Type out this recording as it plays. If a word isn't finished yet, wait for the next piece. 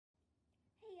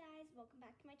welcome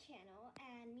back to my channel,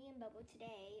 and me and Bobo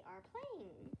today are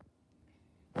playing.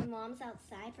 My mom's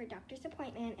outside for a doctor's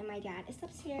appointment, and my dad is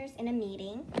upstairs in a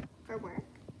meeting for work,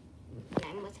 and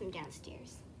I'm with him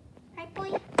downstairs. Right,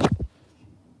 boy?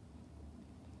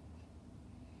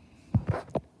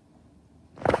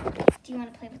 Do you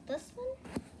want to play with this one?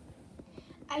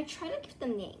 I try to give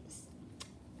them names.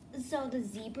 So the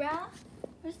zebra,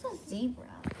 where's the zebra?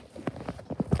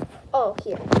 Oh,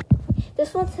 here.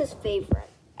 This one's his favorite.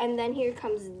 And then here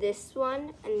comes this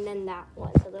one, and then that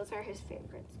one. So those are his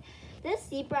favorites. This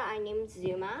zebra I named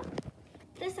Zuma.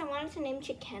 This I wanted to name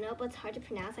Chicano, but it's hard to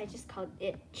pronounce. I just called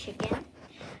it Chicken.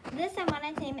 This I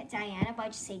wanted to name it Diana, but I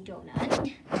just say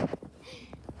Donut.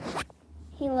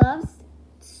 He loves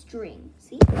string.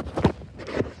 See?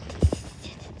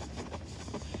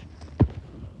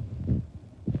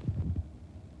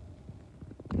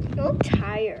 You look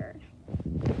tired.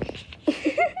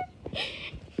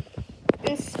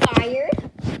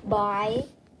 Inspired by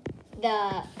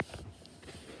the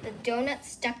donut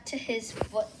stuck to his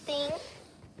foot thing,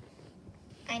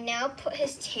 I now put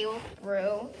his tail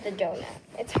through the donut.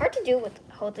 It's hard to do with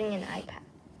holding an iPad.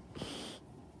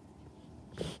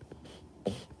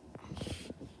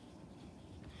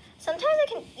 Sometimes I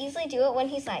can easily do it when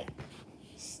he's like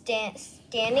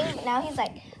standing. Now he's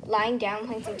like lying down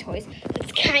playing some toys.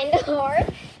 It's kind of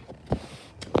hard.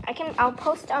 I'll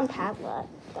post on Padlet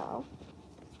though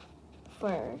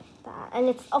for that, and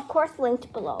it's of course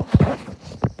linked below.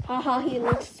 Haha, he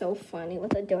looks so funny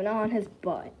with a donut on his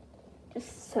butt.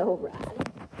 Just so rad.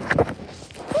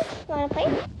 You wanna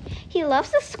play? He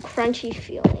loves this crunchy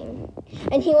feeling,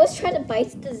 and he always tries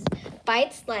to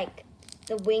bites like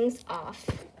the wings off.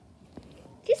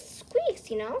 Just squeaks,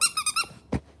 you know.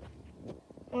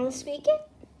 Wanna squeak it?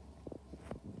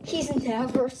 He's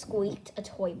never squeaked a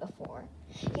toy before.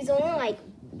 He's only like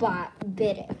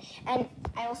bit it. And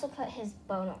I also put his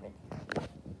bone over it.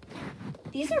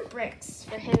 These are bricks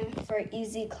for him for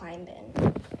easy climbing.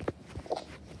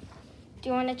 Do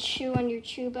you want to chew on your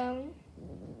chew bone?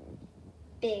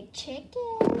 Big chicken.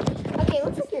 Okay,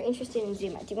 looks like you're interested in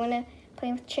Zuma. Do you want to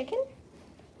play with chicken?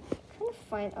 I'm trying to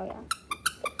find, oh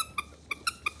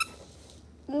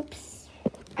yeah. Oops.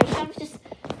 I kind of just,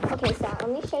 okay, so let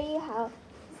me show you how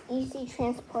easy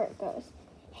transport goes.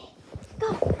 Hey,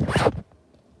 go.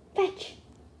 Fetch.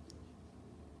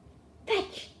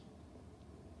 Fetch.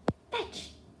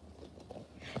 Fetch.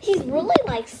 He's really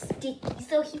like sticky,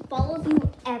 so he follows you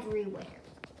everywhere.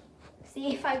 See,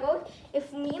 if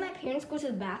me and my parents go to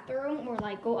the bathroom or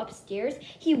like go upstairs,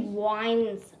 he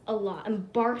whines a lot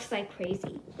and barks like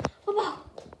crazy. Bobo.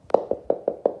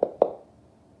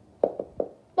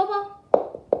 Bobo.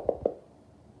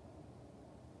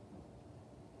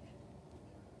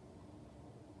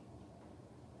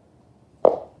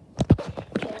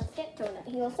 Donut.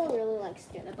 He also really likes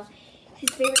donut, but his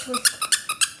favorite toy is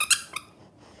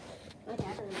my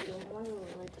dad doesn't do it. I want to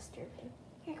really disturb him.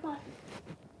 Here, come on.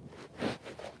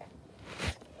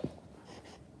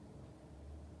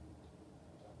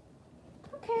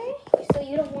 Okay, so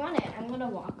you don't want it. I'm gonna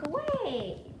walk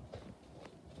away.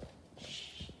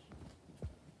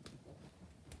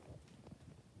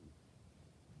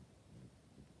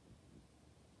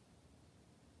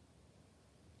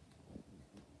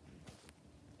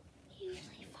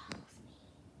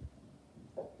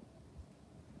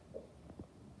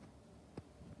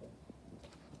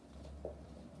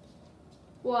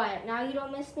 What? Now you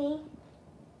don't miss me?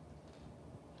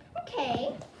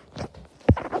 Okay.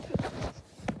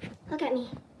 Look at me.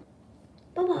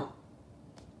 Bobo.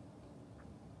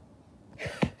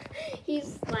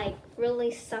 He's like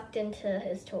really sucked into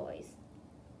his toys.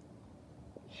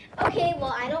 Okay,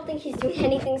 well, I don't think he's doing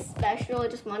anything special. I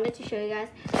just wanted to show you guys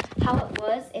how it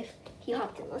was if he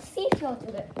hopped in. Let's see if he'll do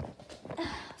it.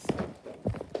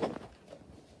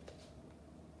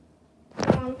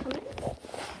 Come on, come in.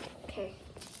 Okay.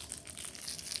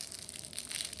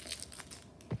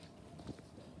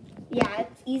 Yeah,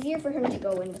 it's easier for him to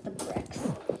go in with the bricks.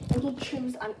 And he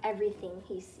chews on everything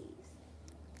he sees.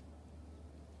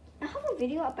 I have a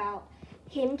video about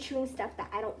him chewing stuff that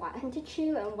I don't want him to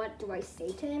chew and what do I say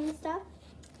to him and stuff.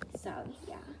 So,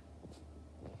 yeah.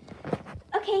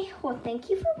 Okay, well, thank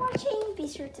you for watching. Be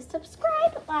sure to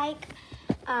subscribe, like,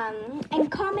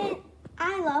 and comment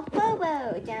I love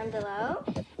Bobo down below.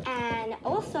 And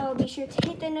also be sure to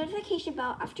hit the notification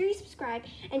bell after you subscribe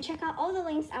and check out all the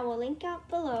links I will link out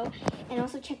below, and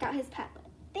also check out his Padlet.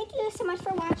 Thank you so much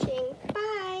for watching.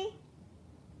 Bye.